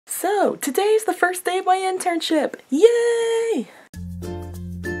So, today's the first day of my internship. Yay!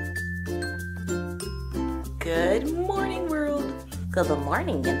 Good morning, world. Good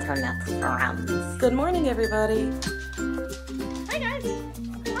morning, internet friends. Good morning, everybody. Hi, guys.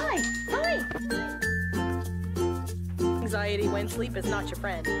 Hi. Hi. Anxiety when sleep is not your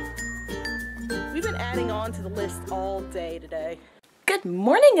friend. We've been adding on to the list all day today. Good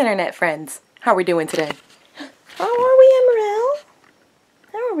morning, internet friends. How are we doing today? How are we, Emerald?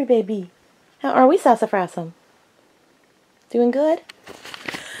 How are we, baby? How are we, Sassafrasum? Doing good?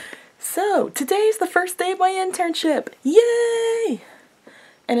 So, today's the first day of my internship. Yay!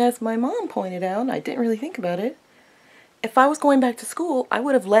 And as my mom pointed out, I didn't really think about it. If I was going back to school, I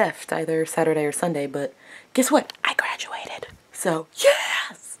would have left either Saturday or Sunday, but guess what? I graduated. So,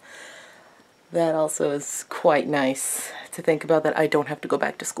 yes! That also is quite nice to think about, that I don't have to go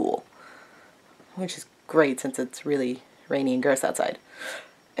back to school. Which is great since it's really rainy and gross outside.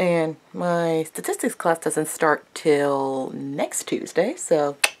 And my statistics class doesn't start till next Tuesday,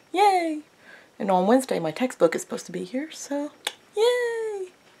 so yay! And on Wednesday my textbook is supposed to be here, so yay!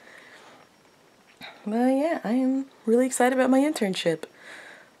 But yeah, I am really excited about my internship.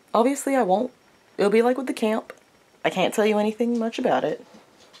 Obviously it'll be like with the camp. I can't tell you anything much about it.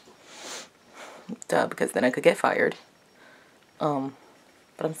 Duh, because then I could get fired. But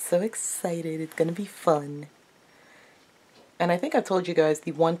I'm so excited. It's gonna be fun. And I think I've told you guys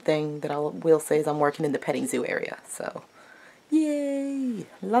the one thing that I will say is I'm working in the petting zoo area. So, yay!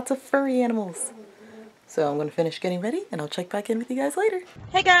 Lots of furry animals. So I'm gonna finish getting ready and I'll check back in with you guys later.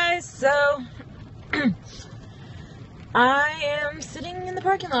 Hey guys, so I am sitting in the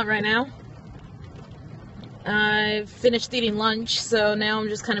parking lot right now. I've finished eating lunch, so now I'm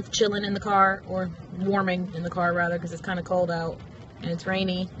just kind of chilling in the car, or warming in the car rather, because it's kind of cold out and it's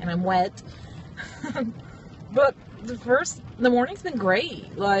rainy and I'm wet. But the morning's been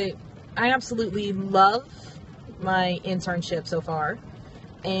great. Like, I absolutely love my internship so far.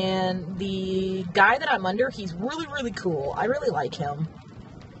 And the guy that I'm under, he's really, really cool. I really like him.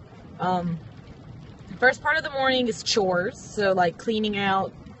 The first part of the morning is chores. So, like, cleaning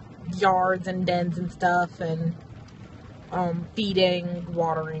out yards and dens and stuff, and feeding,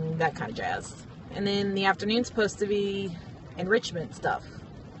 watering, that kind of jazz. And then the afternoon's supposed to be enrichment stuff.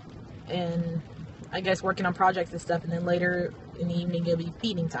 And I guess working on projects and stuff, and then later in the evening it'll be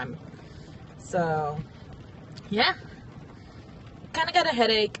feeding time. So, yeah. Kind of got a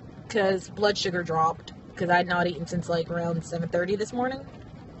headache because blood sugar dropped, because I had not eaten since like around 7:30 this morning.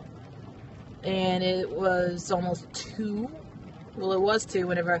 And it was almost 2. Well, it was 2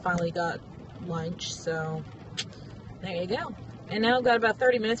 whenever I finally got lunch, so there you go. And now I've got about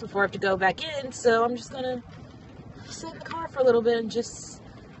 30 minutes before I have to go back in, so I'm just gonna sit in the car for a little bit and just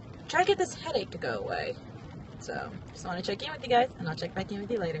try to get this headache to go away. So, just want to check in with you guys, and I'll check back in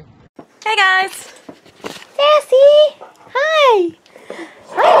with you later. Hey guys! Sassy! Hi!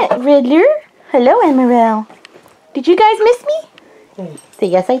 Hi, Riddler. Hello, Emerald. Did you guys miss me? So,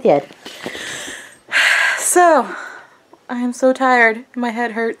 yes, I did. So, I am so tired. My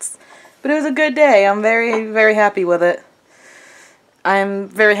head hurts. But it was a good day. I'm very, very happy with it. I'm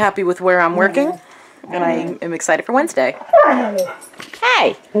very happy with where I'm working. And I am excited for Wednesday.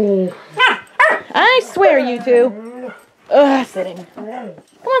 Hey! I swear, you two. Ugh, sitting. Come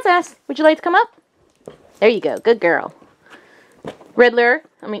on, Sass. Would you like to come up? There you go. Good girl.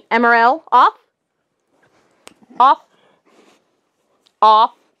 Emerald. Off. Off.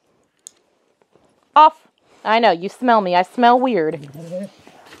 Off. Off. I know, you smell me. I smell weird.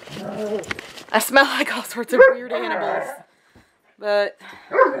 I smell like all sorts of weird animals. But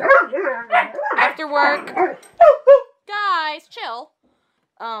after work, guys, chill.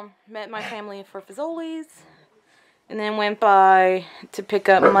 Met my family for Fazoli's, and then went by to pick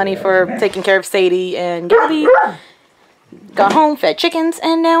up money for taking care of Sadie and Gabby. Got home, fed chickens,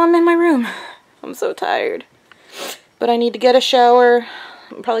 and now I'm in my room. I'm so tired. But I need to get a shower.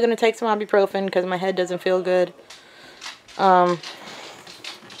 I'm probably going to take some ibuprofen because my head doesn't feel good. Nose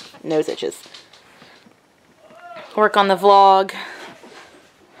itches. Work on the vlog.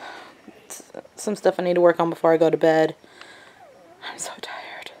 Some stuff I need to work on before I go to bed. I'm so tired.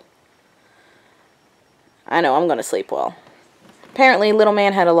 I know I'm going to sleep well. Apparently, little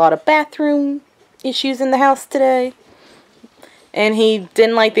man had a lot of bathroom issues in the house today. And he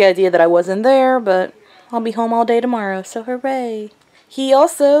didn't like the idea that I wasn't there, but I'll be home all day tomorrow, so hooray. He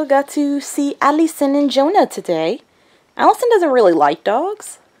also got to see Allison and Jonah today. Allison doesn't really like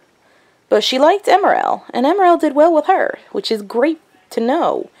dogs, but she liked Emerald, and Emerald did well with her, which is great to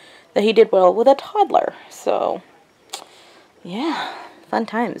know that he did well with a toddler. So, yeah, fun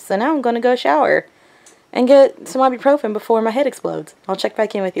times. So now I'm going to go shower and get some ibuprofen before my head explodes. I'll check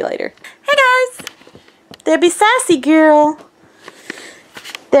back in with you later. Hey guys! There be Sassy Girl.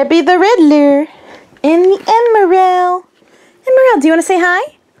 There be the Riddler. And the Emerald. Emerald, do you want to say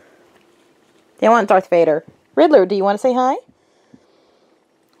hi? They want Darth Vader. Riddler, do you want to say hi?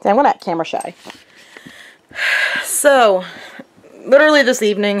 I'm gonna act camera shy. So, literally this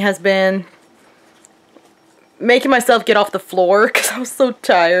evening has been making myself get off the floor because I was so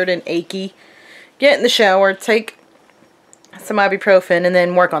tired and achy. Get in the shower, take some ibuprofen, and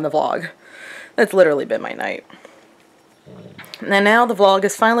then work on the vlog. That's literally been my night. And now the vlog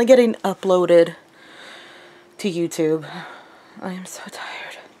is finally getting uploaded to YouTube. I am so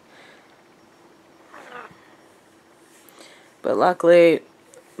tired. But luckily,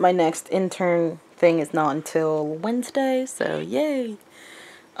 my next intern thing is not until Wednesday, so yay.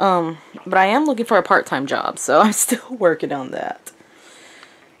 But I am looking for a part-time job, so I'm still working on that.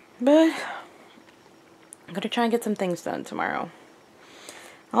 But I'm gonna try and get some things done tomorrow.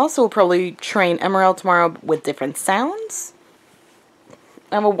 I also will probably train Emerald tomorrow with different sounds.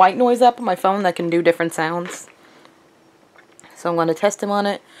 I have a white noise app on my phone that can do different sounds. So I'm going to test him on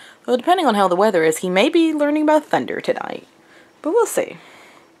it. Well, depending on how the weather is, he may be learning about thunder tonight. But we'll see.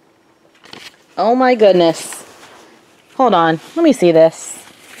 Oh my goodness. Hold on. Let me see this.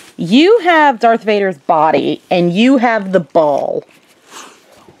 You have Darth Vader's body, and you have the ball.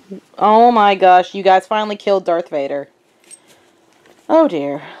 Oh my gosh. You guys finally killed Darth Vader. Oh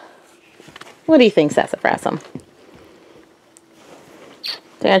dear. What do you think, Sassafrasum?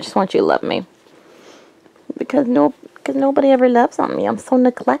 I just want you to love me. Because nobody ever loves on me. I'm so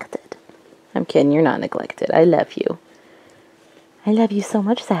neglected. I'm kidding. You're not neglected. I love you. I love you so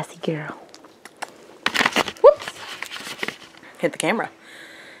much, Sassy Girl. Whoops. Hit the camera.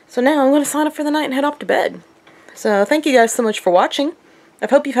 So now I'm going to sign up for the night and head off to bed. So thank you guys so much for watching. I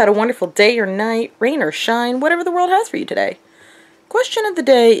hope you've had a wonderful day or night, rain or shine, whatever the world has for you today. Question of the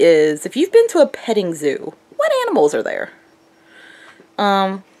day is, if you've been to a petting zoo, what animals are there?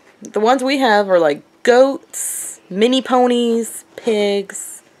 The ones we have are like goats, mini ponies,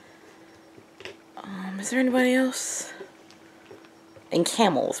 pigs. Is there anybody else? And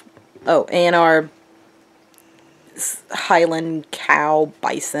camels. Oh, and our Highland cow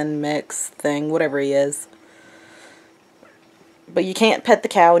bison mix thing, whatever he is. But you can't pet the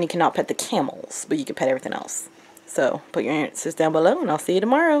cow and you cannot pet the camels, but you can pet everything else. So, put your answers down below and I'll see you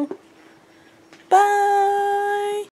tomorrow. Bye!